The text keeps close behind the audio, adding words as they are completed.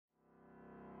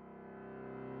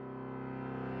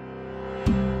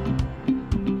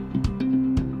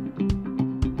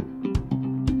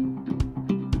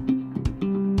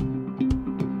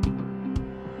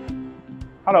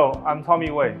Hello, I'm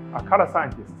Prof Wei, a color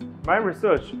scientist. My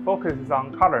research focuses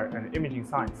on color and imaging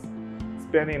science,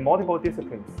 spanning multiple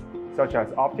disciplines such as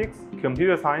optics,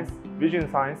 computer science, vision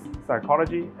science,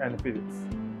 psychology, and physics.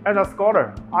 As a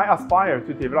scholar, I aspire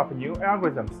to develop new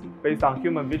algorithms based on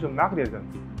human visual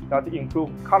mechanisms that improve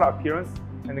color appearance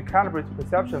and calibrate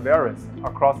perception variance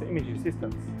across imaging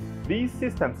systems. These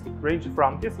systems range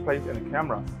from displays and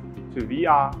cameras to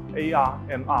VR, AR,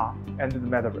 MR, and the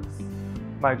Metaverse.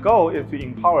 My goal is to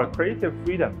empower creative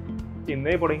freedom,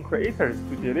 enabling creators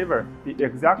to deliver the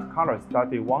exact colors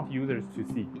that they want users to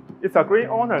see. It's a great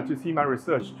honor to see my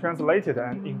research translated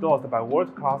and endorsed by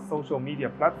world-class social media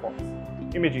platforms,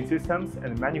 imaging systems,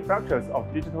 and manufacturers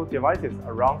of digital devices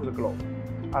around the globe.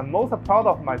 I'm most proud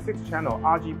of my 6-channel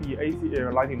RGB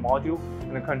ACR lighting module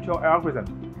and control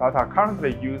algorithm that are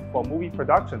currently used for movie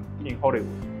production in Hollywood,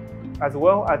 as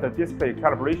well as the display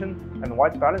calibration and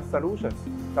white balance solutions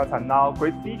that are now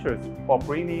great features for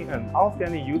bringing an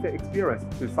outstanding user experience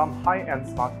to some high-end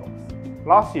smartphones.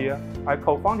 Last year, I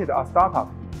co-founded a startup,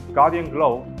 Guardian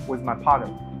Glow, with my partner,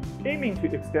 aiming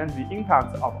to extend the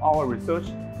impact of our research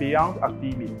beyond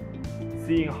academia.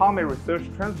 Seeing how my research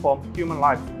transforms human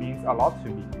lives means a lot to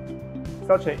me.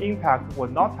 Such an impact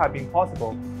would not have been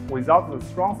possible without the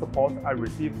strong support I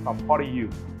received from PolyU.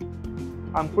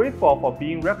 I'm grateful for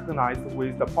being recognized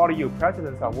with the PolyU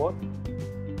President's Award,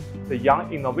 the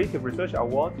Young Innovative Research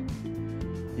Award,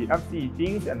 the FCE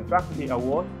Deans and Faculty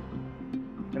Award,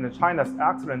 and China's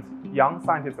Excellent Young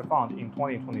Scientist Fund in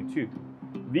 2022.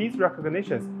 These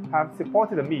recognitions have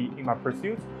supported me in my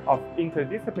pursuit of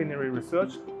interdisciplinary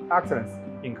research excellence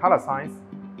in color science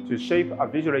to shape a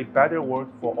visually better world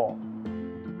for all.